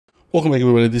Welcome back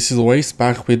everybody, this is Waste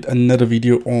back with another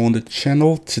video on the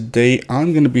channel. Today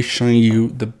I'm going to be showing you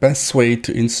the best way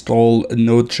to install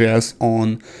Node.js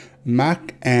on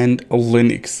Mac and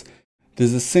Linux.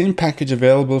 There's the same package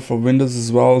available for Windows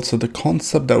as well, so the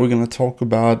concept that we're going to talk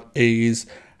about is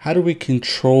how do we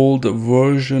control the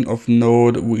version of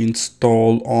Node we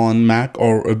install on Mac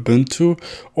or Ubuntu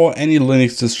or any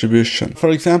Linux distribution. For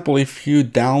example, if you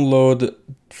download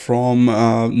from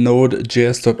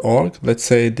nodejs.org, let's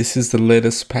say this is the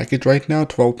latest package right now,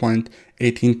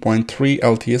 12.18.3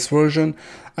 LTS version,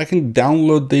 I can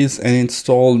download this and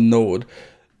install Node.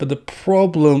 But the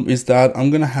problem is that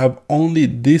I'm gonna have only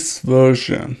this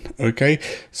version, okay?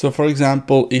 So for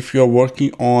example, if you're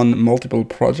working on multiple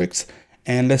projects,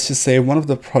 and let's just say one of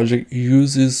the project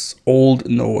uses old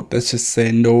Node, let's just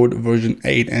say Node version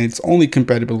 8, and it's only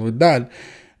compatible with that,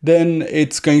 then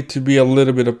it's going to be a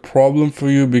little bit of a problem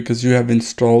for you because you have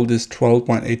installed this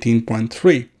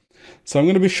 12.18.3. So I'm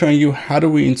going to be showing you how do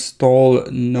we install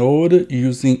Node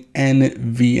using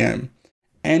nvm.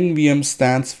 nvm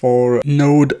stands for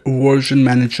Node Version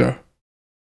Manager.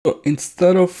 So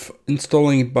instead of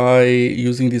installing it by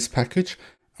using this package,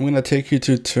 I'm going to take you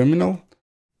to terminal.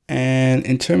 And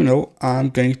in terminal, I'm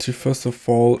going to first of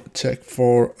all check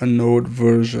for a Node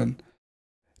version.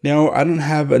 Now, I don't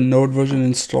have a Node version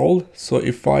installed, so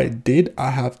if I did, I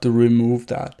have to remove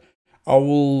that. I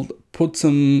will put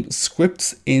some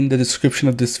scripts in the description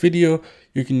of this video.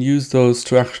 You can use those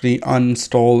to actually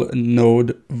uninstall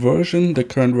Node version, the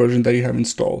current version that you have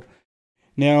installed.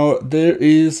 Now, there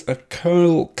is a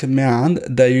curl command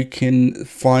that you can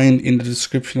find in the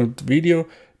description of the video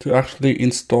to actually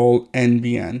install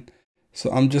nvm.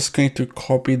 So I'm just going to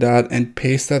copy that and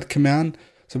paste that command.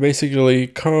 So basically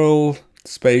curl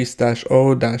space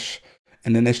 -o dash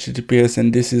and then https,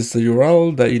 and this is the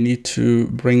URL that you need to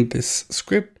bring this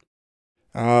script.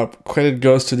 Credit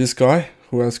goes to this guy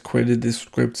who has created this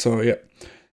script. So yeah,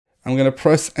 I'm gonna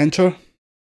press enter.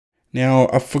 Now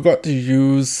I forgot to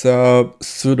use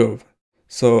sudo,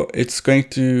 so it's going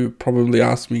to probably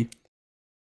ask me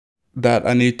that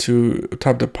I need to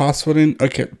type the password in.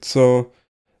 Okay, so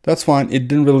that's fine. It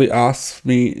didn't really ask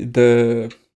me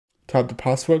to type the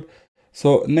password.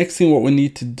 So next thing what we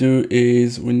need to do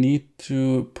is we need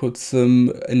to put some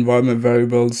environment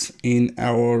variables in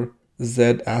our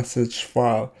z-sh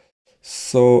file.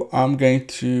 So I'm going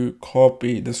to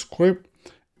copy the script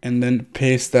and then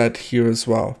paste that here as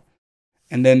well.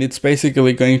 And then it's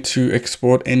basically going to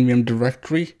export nvm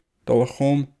directory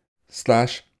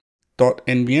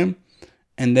 $home/.nvm,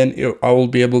 and then I will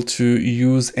be able to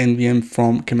use nvm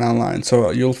from command line.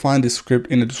 So you'll find this script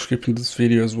in the description of this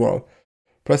video as well.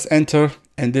 Press enter,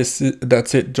 and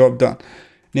that's it, job done.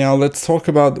 Now let's talk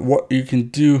about what you can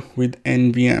do with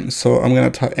nvm. So I'm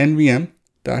going to type nvm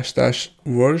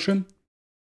 --version,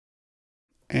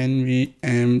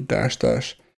 nvm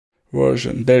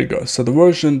 --version. There you go. So the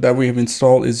version that we have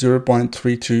installed is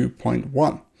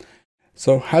 0.32.1.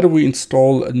 So how do we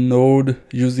install a Node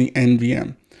using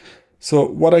nvm? So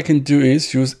what I can do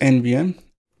is use nvm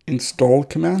install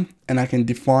command, and I can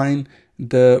define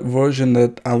the version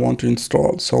that I want to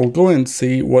install. So I'll go and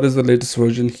see what is the latest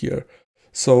version here.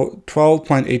 So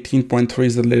 12.18.3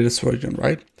 is the latest version,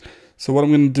 right? So what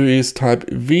I'm going to do is type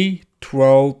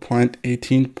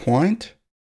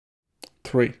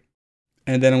v12.18.3,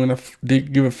 and then I'm going to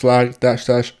give a flag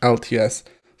 --LTS.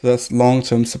 So that's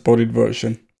long-term supported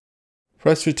version.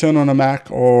 Press return on a Mac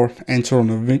or enter on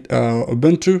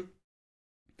Ubuntu.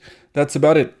 That's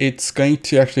about it. It's going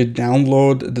to actually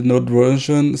download the Node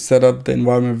version, set up the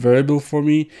environment variable for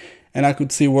me, and I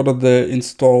could see what are the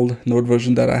installed Node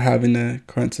version that I have in the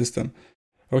current system.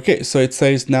 Okay, so it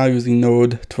says now using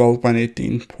Node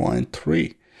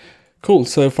 12.18.3. Cool.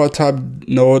 So if I type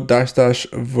node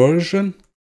 --version,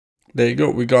 there you go.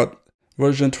 We got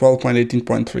version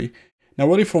 12.18.3. Now,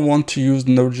 what if I want to use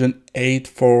Node version 8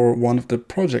 for one of the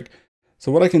project?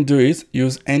 So what I can do is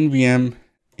use nvm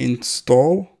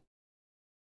install,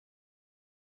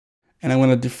 and I'm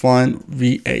going to define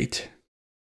v8.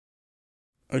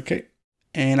 Okay,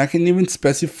 and I can even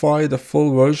specify the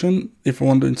full version if I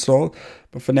want to install,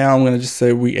 but for now I'm going to just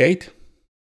say v8,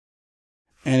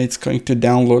 and it's going to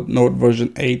download Node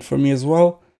version 8 for me as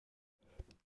well.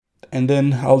 And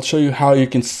then I'll show you how you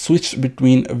can switch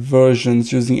between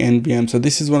versions using nvm. So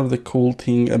this is one of the cool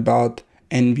thing about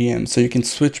nvm. So you can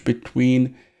switch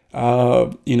between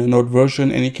Node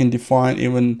version, and you can define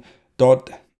even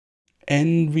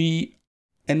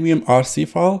nvm.rc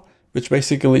file, which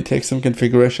basically takes some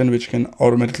configuration which can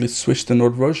automatically switch the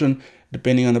Node version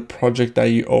depending on the project that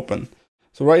you open.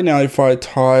 So right now, if I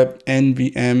type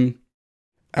nvm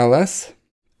ls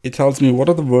it tells me what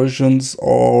are the versions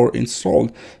are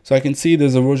installed. So I can see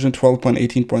there's a version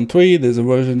 12.18.3, there's a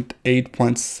version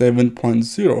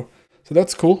 8.7.0. So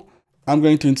that's cool. I'm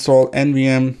going to install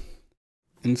nvm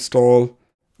install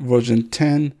version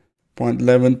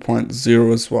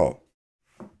 10.11.0 as well.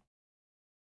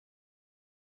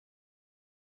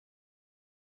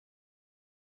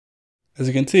 As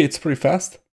you can see, it's pretty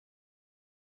fast.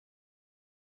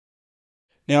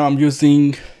 Now I'm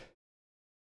using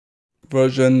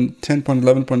version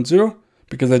 10.11.0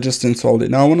 because I just installed it.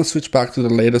 Now I want to switch back to the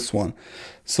latest one.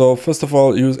 So first of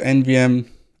all, use nvm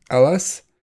ls,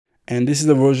 and this is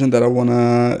the version that I want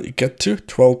to get to,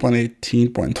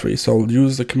 12.18.3. So I'll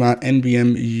use the command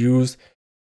nvm use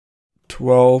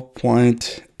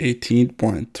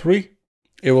 12.18.3.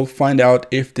 It will find out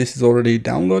if this is already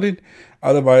downloaded.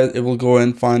 Otherwise, it will go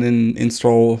and find and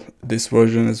install this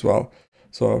version as well.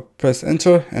 So press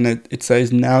enter, and it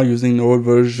says now using node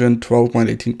version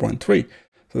 12.18.3.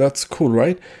 So that's cool,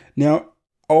 right? Now,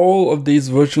 all of these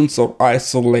versions are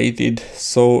isolated.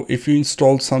 So if you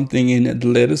install something in the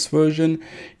latest version,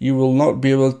 you will not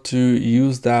be able to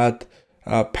use that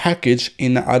package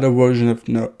in other version of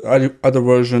Node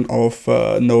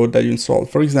that you installed.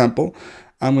 For example,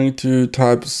 I'm going to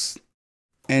type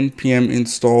npm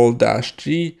install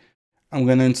 -g. I'm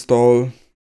going to install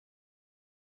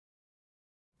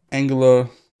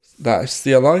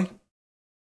Angular-CLI.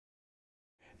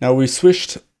 Now we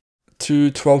switched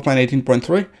to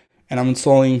 12.18.3, and I'm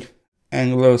installing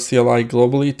Angular CLI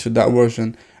globally to that version.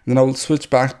 And then I will switch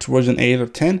back to version 8 or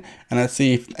 10, and I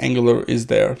see if Angular is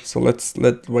there. So let's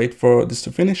wait for this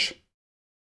to finish.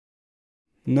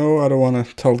 No, I don't want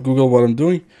to tell Google what I'm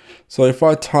doing. So if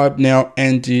I type now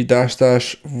ng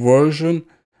 --version,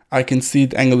 I can see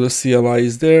the Angular CLI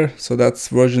is there. So that's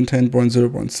version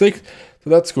 10.0.6. So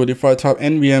that's good. If I type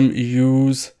nvm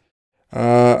use,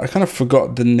 I kind of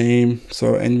forgot the name.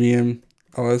 So nvm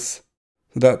ls,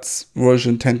 so that's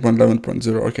version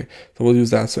 10.11.0. Okay, so we'll use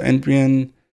that. So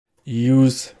npm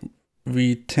use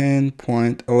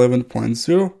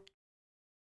v10.11.0,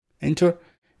 enter,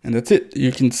 and that's it.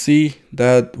 You can see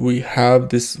that we have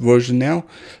this version now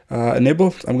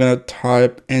enabled. I'm gonna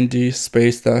type ng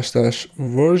space --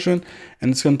 version,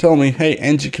 and it's gonna tell me, hey,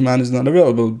 ng command is not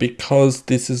available because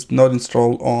this is not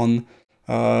installed on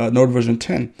node version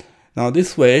 10. Now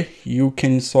this way you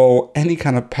can install any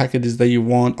kind of packages that you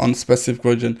want on a specific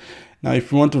version. Now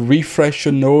if you want to refresh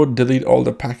your node, delete all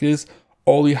the packages,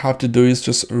 all you have to do is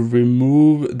just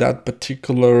remove that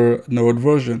particular node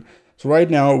version. So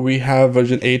right now we have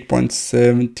version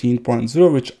 8.17.0,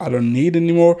 which I don't need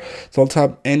anymore. So I'll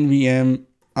type nvm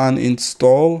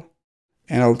uninstall,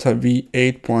 and I'll type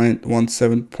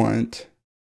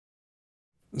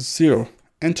v8.17.0,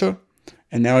 enter.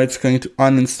 And now it's going to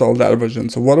uninstall that version.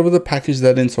 So whatever the package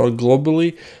that installed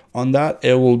globally on that,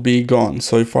 it will be gone.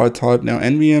 So if I type now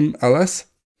nvm ls,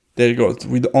 there you go.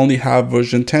 We only have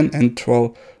version 10 and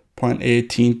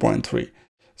 12.18.3.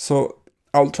 So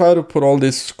I'll try to put all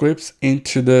these scripts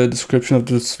into the description of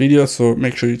this video, so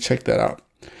make sure you check that out.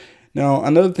 Now,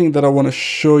 another thing that I want to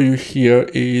show you here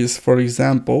is, for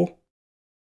example,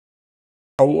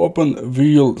 I will open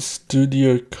Visual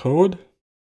Studio Code,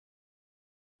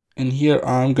 and here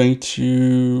I'm going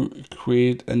to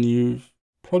create a new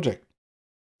project.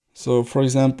 So for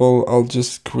example, I'll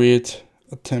just create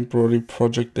a temporary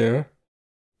project there.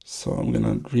 So I'm going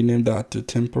to rename that to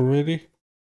temporary.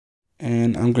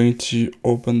 And I'm going to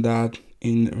open that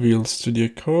in Visual Studio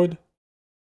Code,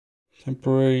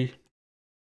 temporary,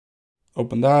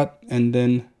 open that. And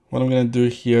then what I'm going to do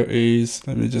here is,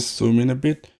 let me just zoom in a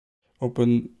bit,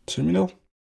 open terminal.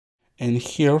 And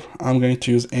here I'm going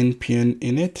to use npm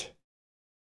init,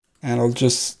 and I'll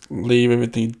just leave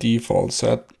everything default so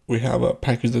that we have a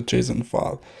package.json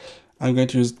file. I'm going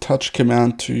to use touch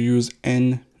command to use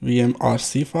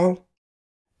nvm.rc file.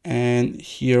 And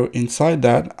here inside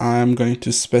that, I'm going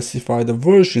to specify the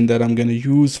version that I'm going to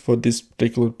use for this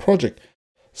particular project.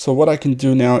 So what I can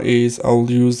do now is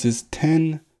I'll use this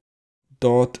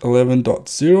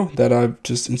 10.11.0 that I've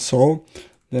just installed.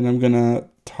 Then I'm going to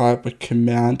type a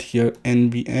command here,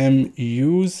 nvm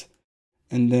use,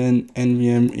 and then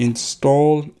nvm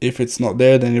install. If it's not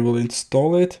there, then it will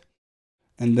install it.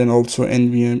 And then also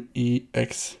nvm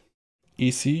exec,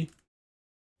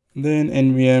 then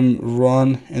nvm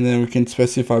run, and then we can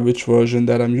specify which version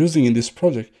that I'm using in this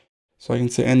project. So I can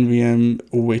say nvm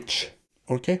which,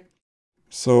 okay?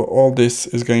 So all this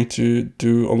is going to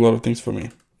do a lot of things for me.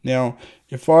 Now,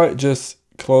 if I just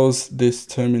close this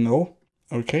terminal,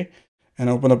 okay, and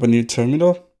open up a new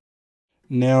terminal.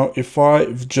 Now, if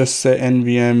I just say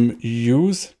nvm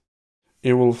use,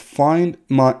 it will find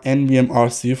my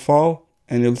nvm.rc file,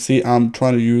 and you'll see I'm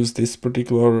trying to use this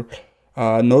particular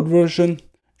node version,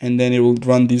 and then it will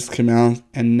run these commands.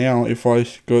 And now if I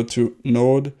go to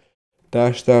node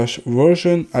 --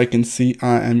 version, I can see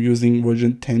I am using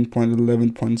version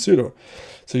 10.11.0.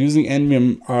 So using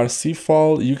nvm.rc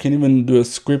file, you can even do a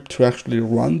script to actually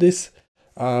run this,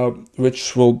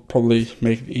 which will probably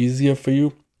make it easier for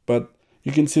you. But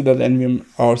you can see that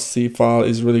nvm.rc file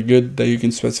is really good, that you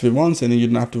can specify once, and then you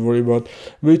don't have to worry about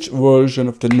which version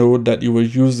of the node that you were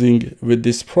using with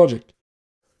this project.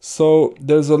 So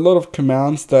there's a lot of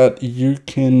commands that you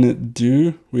can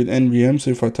do with nvm.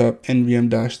 So if I type nvm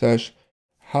 --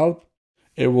 help,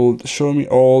 it will show me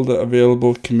all the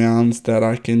available commands that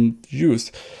I can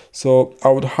use. So I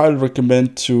would highly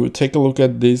recommend to take a look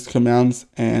at these commands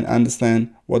and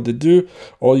understand what they do.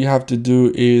 All you have to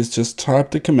do is just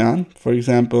type the command, for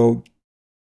example,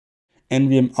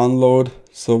 nvm unload.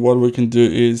 So what we can do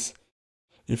is,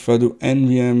 if I do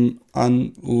nvm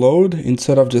unload,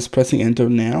 instead of just pressing enter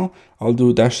now, I'll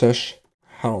do --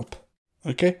 help.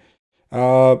 Okay.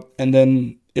 And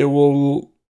then it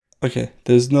will, okay,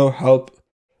 there's no help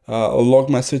log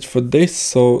message for this,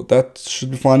 so that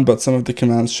should be fine. But some of the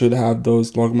commands should have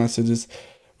those log messages,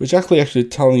 which actually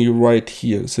telling you right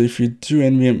here. So if you do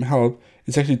nvm help,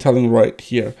 it's actually telling right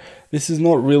here. This is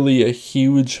not really a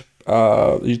huge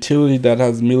utility that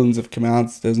has millions of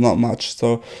commands. There's not much,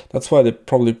 so that's why they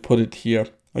probably put it here.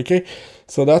 Okay,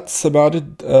 so that's about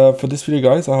it for this video,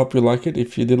 guys. I hope you like it.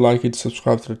 If you did like it,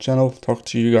 subscribe to the channel. Talk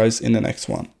to you guys in the next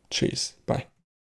one. Cheers. Bye.